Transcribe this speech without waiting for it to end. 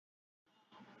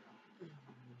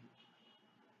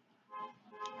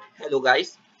Hello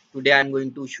guys, today I'm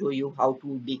going to show you how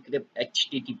to decrypt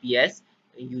HTTPS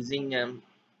using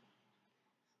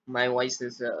my voice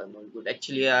is not good.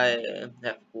 Actually, I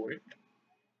have cold,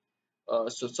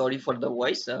 so sorry for the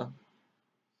voice.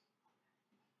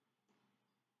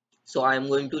 So I'm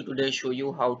going to today show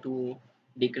you how to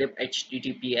decrypt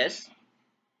HTTPS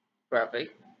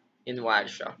traffic in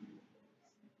Wireshark.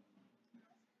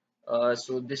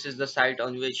 So this is the site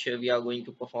on which we are going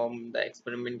to perform the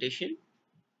experimentation.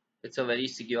 It's a very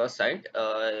secure site.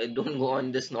 Don't go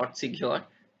on this not secure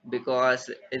because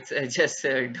it's just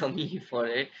a dummy for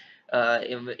it.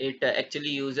 It actually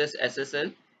uses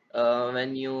SSL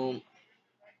when you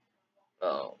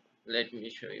uh, let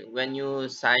me show you when you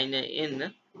sign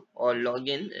in or log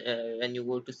in. When you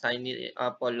go to sign in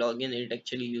up or log in, it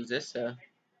actually uses.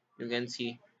 You can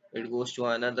see it goes to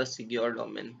another secure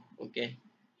domain. Okay,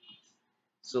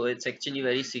 so it's actually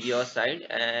very secure site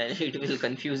and it will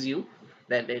confuse you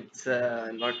that it's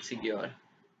not secure.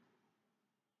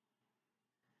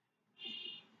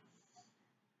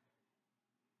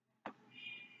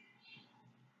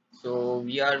 So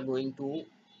we are going to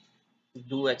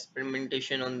do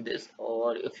experimentation on this,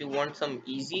 or if you want some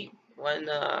easy one,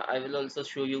 I will also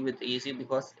show you with easy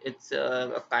because it's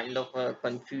a kind of a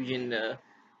confusion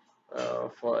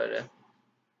for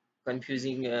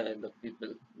confusing the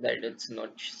people that it's not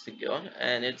secure,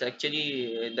 and it's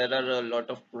actually there are a lot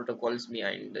of protocols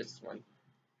behind this one.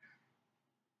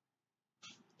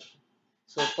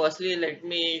 So firstly, let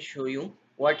me show you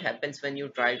what happens when you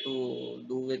try to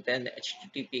do with an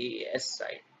HTTPS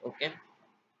site. Okay.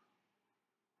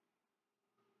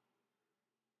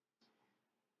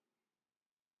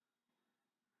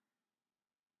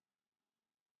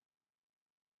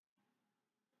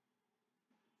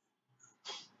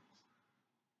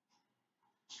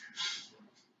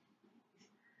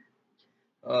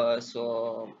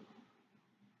 So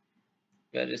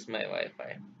where is my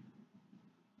Wi-Fi?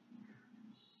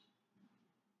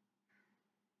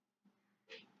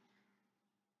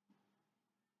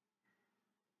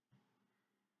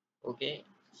 Okay,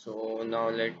 so now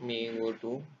let me go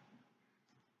to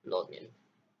login.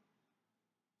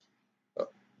 uh,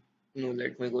 no,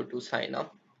 let me go to sign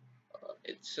up.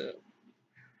 It's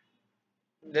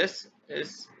This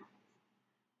is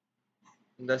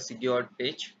the secured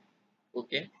page.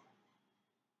 Okay,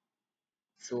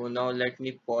 so now let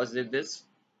me pause this.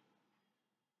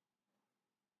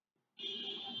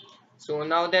 So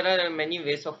now there are many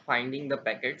ways of finding the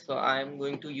packet, so I am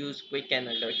going to use quick and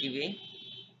a dirty way.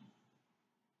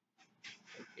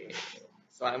 Okay,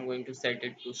 so I'm going to set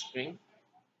it to string.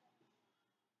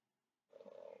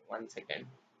 1 second,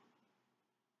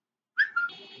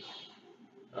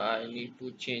 I need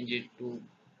to change it to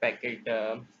packet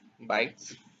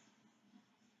bytes.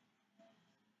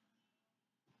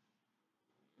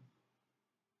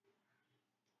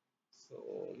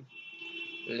 So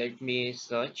let me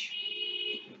search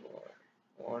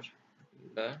for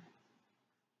the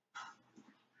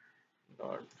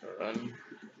dot run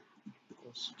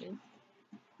hosting.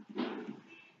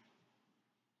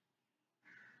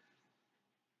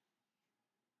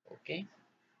 Okay,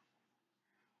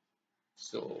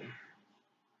 so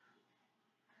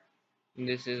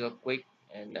this is a quick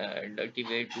and dirty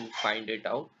way to find it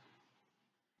out.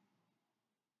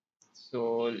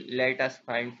 So let us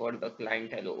find for the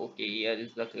client hello. Okay, here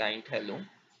is the client hello.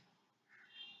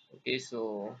 Okay,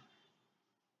 so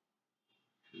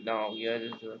now here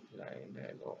is the client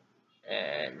hello,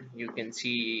 and you can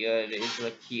see here is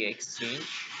the key exchange.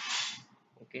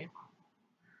 Okay,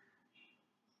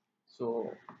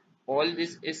 so all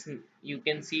this is, you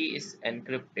can see, is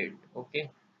encrypted. Okay,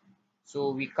 so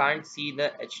we can't see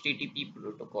the HTTP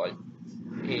protocol.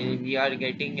 We are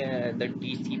getting the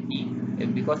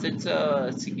TCP because it's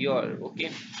secure. Okay,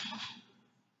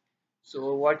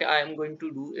 so what I am going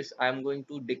to do is I am going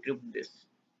to decrypt this.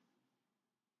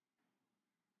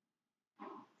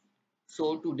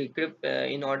 So to decrypt,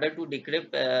 in order to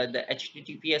decrypt the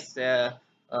HTTPS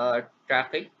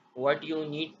traffic, what you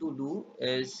need to do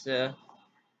is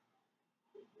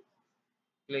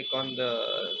click on the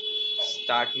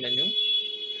start menu.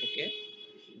 Okay,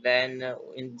 then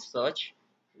in search,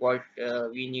 what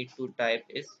we need to type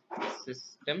is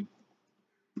system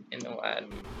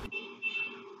environment.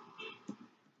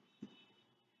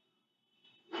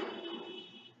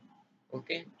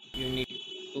 Okay, you need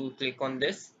to click on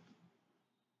this.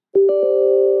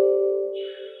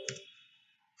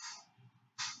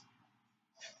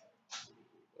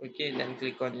 Okay, then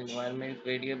click on environment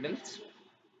variables.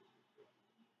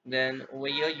 Then over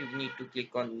here you need to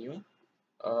click on new.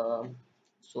 um,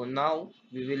 so now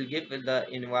we will give the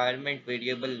environment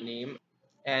variable name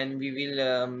and we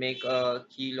will make a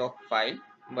key lock file.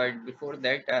 But before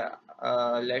that,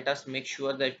 let us make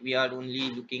sure that we are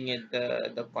only looking at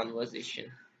the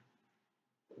conversation.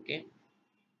 Okay,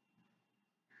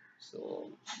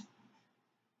 so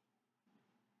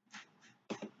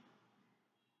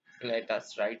let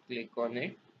us right click on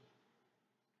it,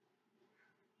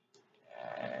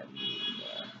 and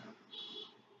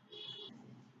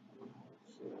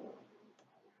so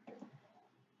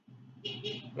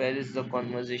where is the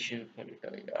conversation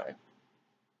filter? Yeah,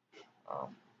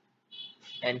 um,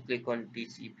 and click on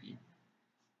TCP.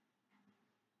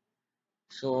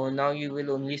 So now you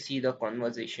will only see the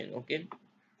conversation. Okay,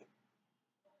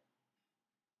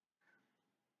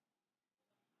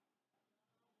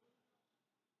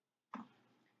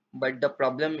 but the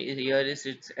problem here is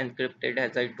it's encrypted,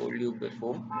 as I told you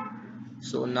before.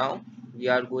 So now we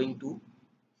are going to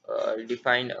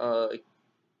define a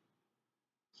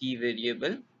key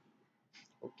variable.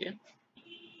 Okay,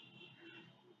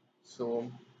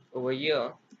 so over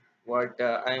here what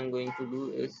I am going to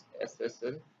do is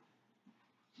ssl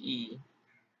key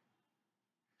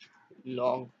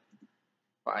log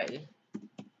file,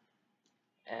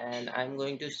 and I'm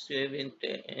going to save it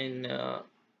in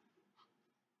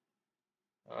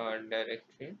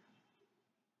directory.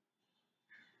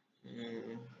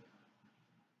 Mm,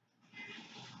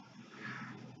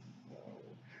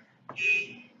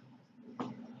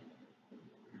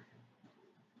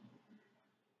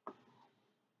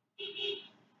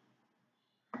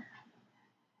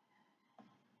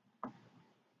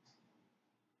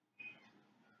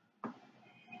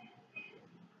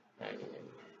 I'm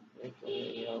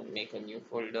going to make a new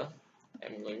folder.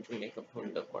 I'm going to make a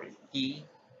folder called key.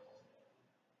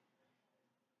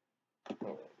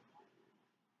 Oh,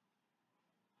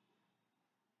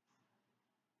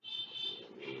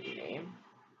 name.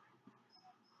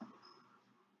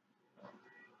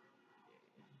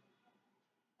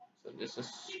 So this is,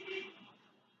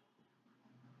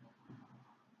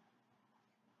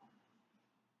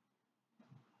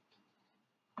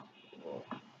 oh,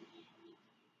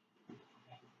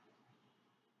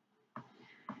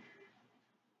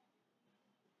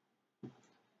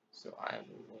 so I'm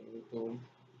going to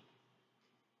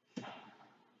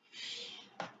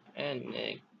and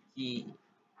key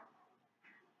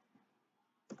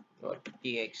dot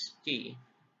txt.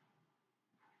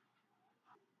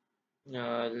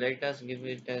 Let us give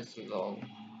it as log.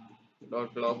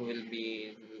 Dot log will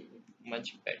be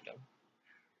much better.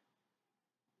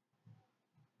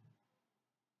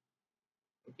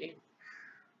 Okay,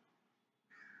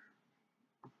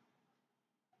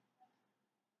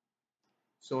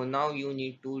 so now you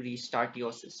need to restart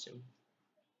your system.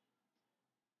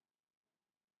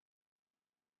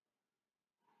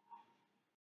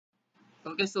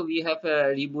 Okay, so we have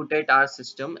rebooted our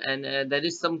system, and there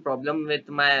is some problem with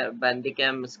my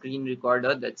Bandicam screen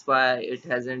recorder. That's why it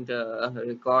hasn't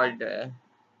edit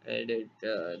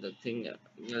the thing.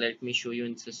 Let me show you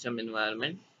in system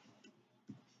environment.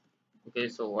 Okay,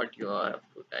 so what you have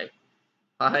to type.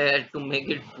 I had to make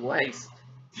it twice.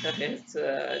 It's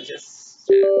just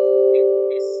the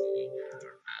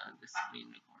screen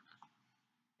recorder.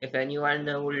 If anyone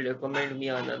would recommend me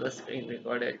another screen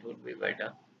recorder, it would be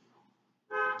better.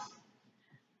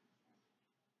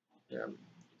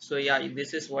 So yeah,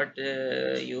 this is what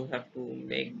you have to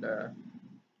make the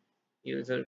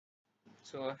user.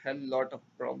 So I had a lot of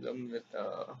problem with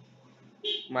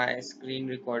my screen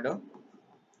recorder.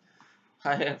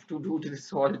 I have to do this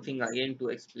whole thing again to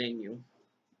explain you.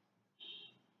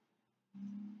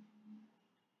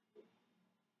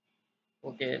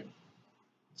 Okay,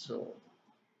 so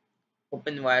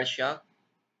open Wireshark,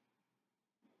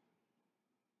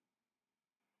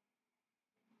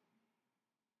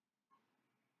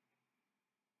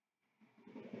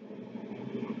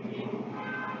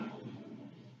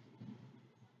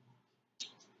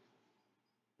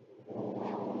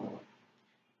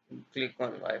 click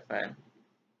on Wi-Fi.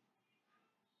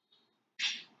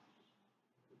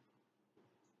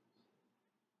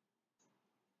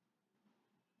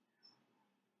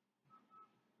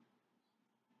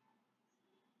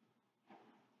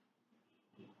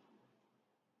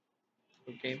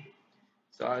 Okay,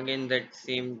 so again that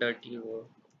same dirty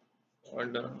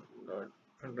order dot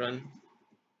run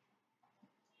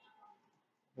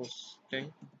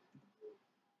hosting.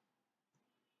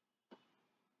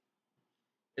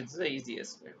 It's the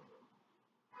easiest way.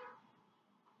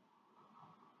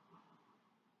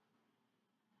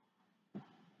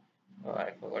 Oh,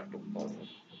 I forgot to pause it.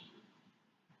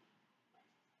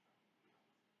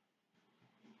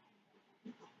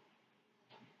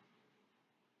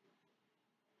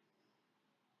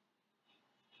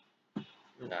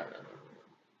 No, no,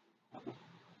 no.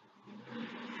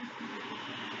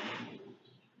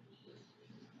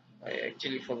 I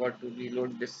actually forgot to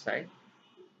reload this side.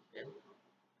 Yeah,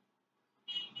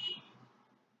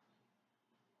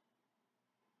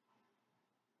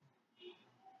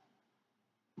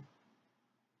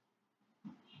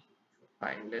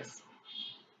 find this.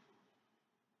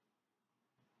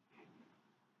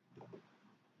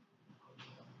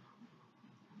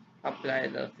 Apply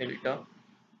the filter.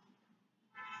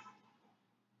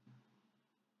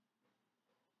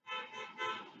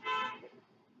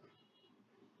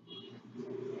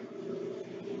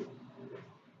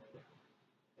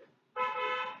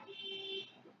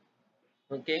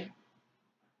 Okay.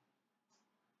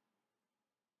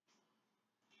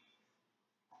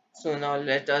 So now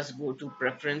let us go to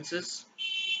preferences.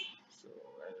 So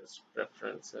where is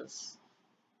preferences?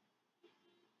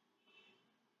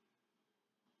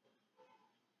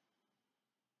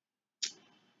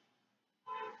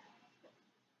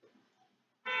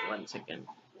 One second.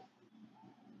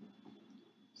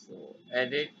 So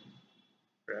edit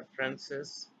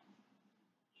preferences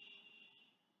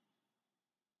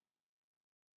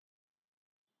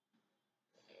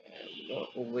and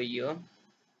over here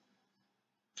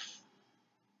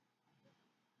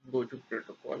go to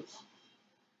protocols,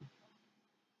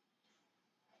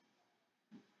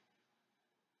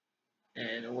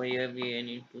 and over here we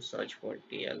need to search for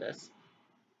TLS.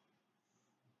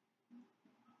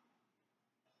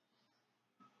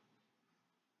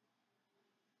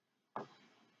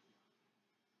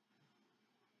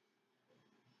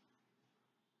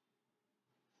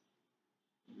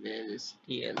 Where is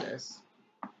TLS?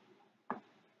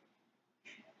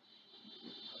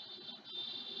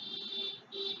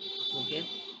 Okay.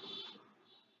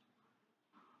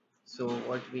 So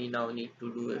what we now need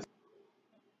to do is,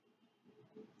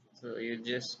 so you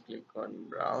just click on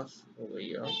browse over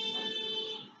here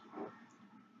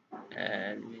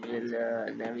and we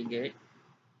will navigate.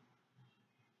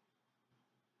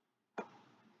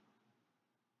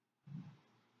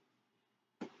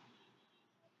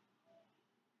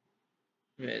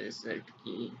 Where is that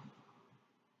key?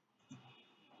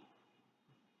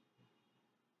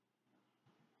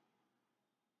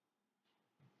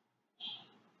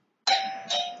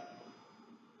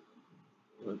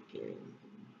 Okay.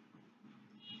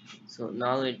 So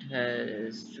now it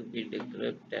has to be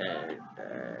decrypted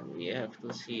and we have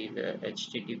to see the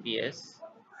HTTPS,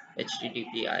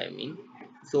 HTTP I mean.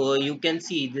 So you can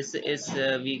see this is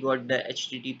we got the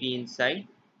HTTP inside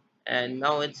and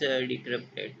now it's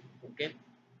decrypted. Okay.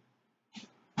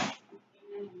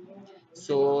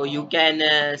 So you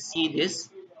can see this.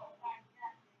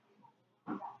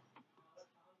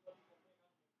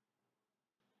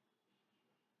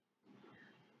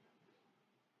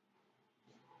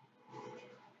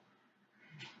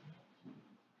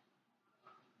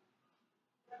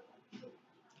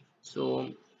 So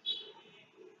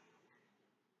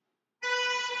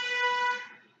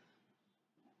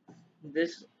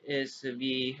this is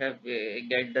we have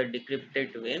get the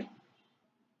decrypted way.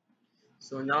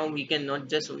 So now we can not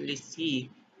just only see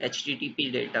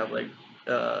HTTP data, but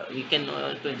we can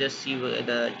not just see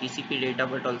the TCP data,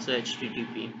 but also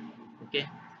HTTP. Okay,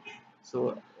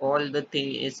 so all the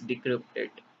thing is decrypted,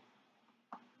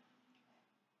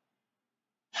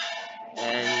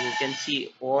 and you can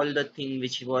see all the thing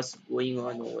which was going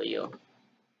on over here.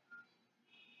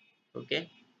 Okay,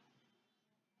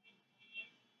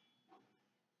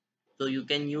 so you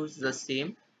can use the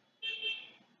same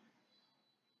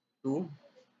to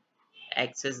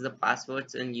access the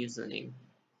passwords and username.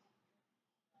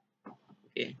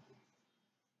 Okay,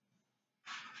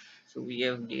 so we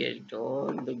have get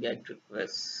all the GET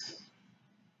requests.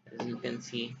 As you can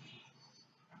see,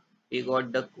 we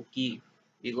got the cookie,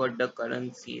 we got the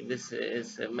currency. This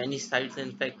is many sites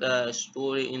in fact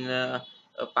store in a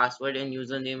password and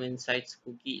username inside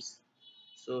cookies.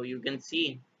 So you can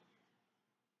see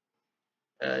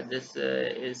this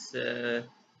is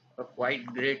a quite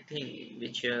great thing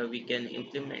which we can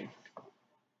implement.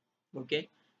 Okay,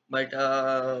 but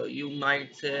you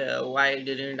might say why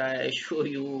didn't I show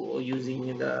you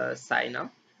using the sign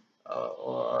up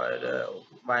or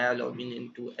via login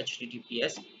into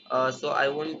HTTPS. So I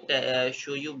won't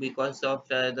show you because of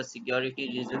the security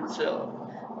reasons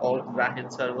of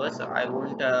Zahid servers. I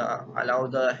won't allow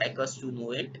the hackers to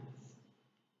know it.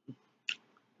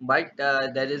 But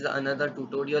there is another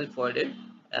tutorial for it.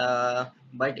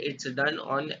 But it's done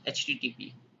on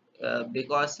HTTP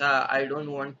because I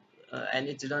don't want, and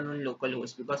it's done on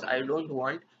localhost because I don't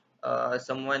want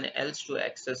someone else to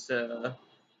access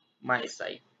my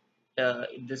site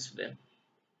this way.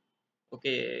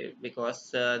 Okay,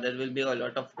 because there will be a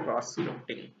lot of cross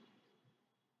scripting.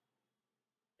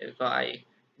 If I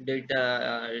did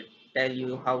tell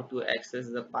you how to access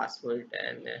the password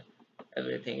and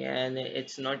everything, and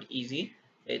it's not easy.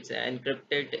 It's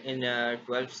encrypted in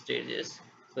 12 stages.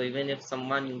 So even if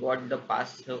someone got the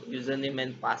username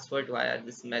and password via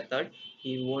this method,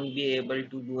 he won't be able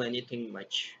to do anything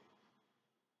much.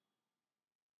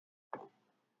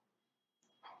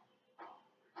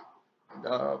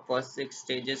 The first six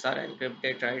stages are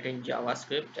encrypted right in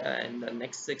JavaScript, and the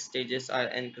next six stages are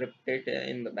encrypted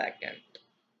in the backend.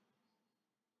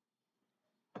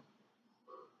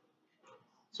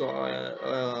 So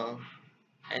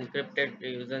encrypted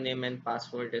username and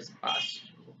password is passed.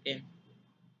 Okay,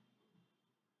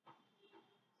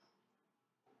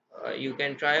 you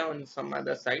can try on some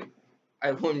other site.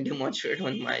 I won't demonstrate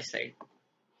on my side.